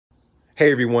Hey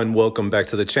everyone, welcome back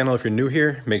to the channel. If you're new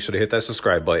here, make sure to hit that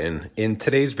subscribe button. In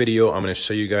today's video, I'm going to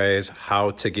show you guys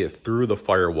how to get through the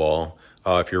firewall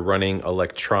if you're running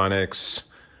electronics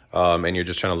and you're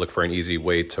just trying to look for an easy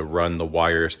way to run the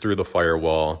wires through the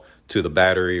firewall to the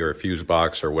battery or fuse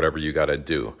box or whatever you got to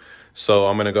do. So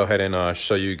I'm going to go ahead and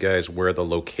show you guys where the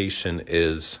location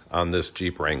is on this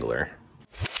Jeep Wrangler.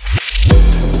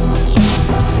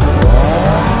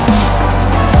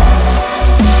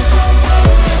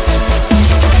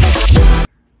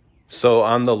 So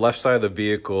on the left side of the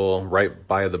vehicle, right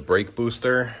by the brake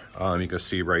booster, you can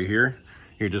see right here,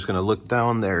 you're just gonna look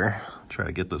down there, try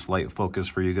to get this light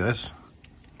focused for you guys.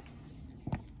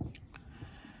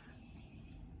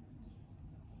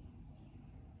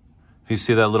 If you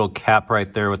see that little cap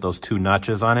right there with those two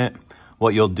notches on it,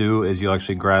 what you'll do is you'll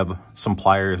actually grab some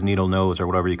pliers, needle nose, or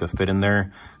whatever you could fit in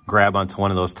there, grab onto one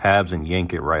of those tabs and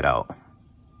yank it right out.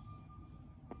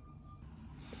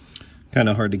 Kind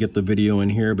of hard to get the video in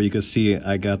here, but you can see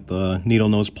I got the needle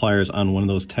nose pliers on one of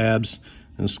those tabs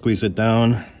and squeeze it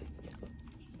down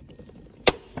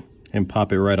and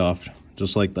pop it right off,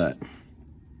 just like that.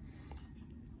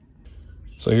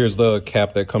 So here's the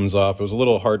cap that comes off. It was a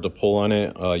little hard to pull on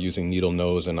it using needle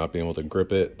nose and not being able to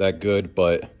grip it that good,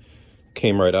 but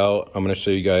came right out. I'm going to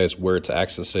show you guys where to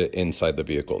access it inside the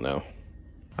vehicle now.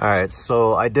 All right,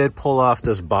 so I did pull off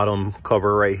this bottom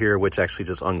cover right here, which actually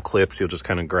just unclips. You'll just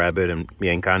kind of grab it and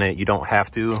yank on it. You don't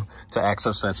have to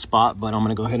access that spot, but I'm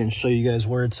gonna go ahead and show you guys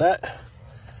where it's at.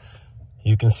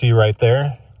 You can see right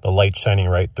there, the light shining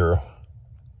right through.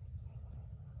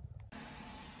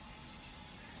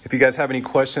 If you guys have any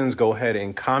questions, go ahead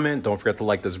and comment. Don't forget to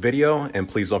like this video, and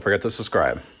please don't forget to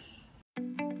subscribe.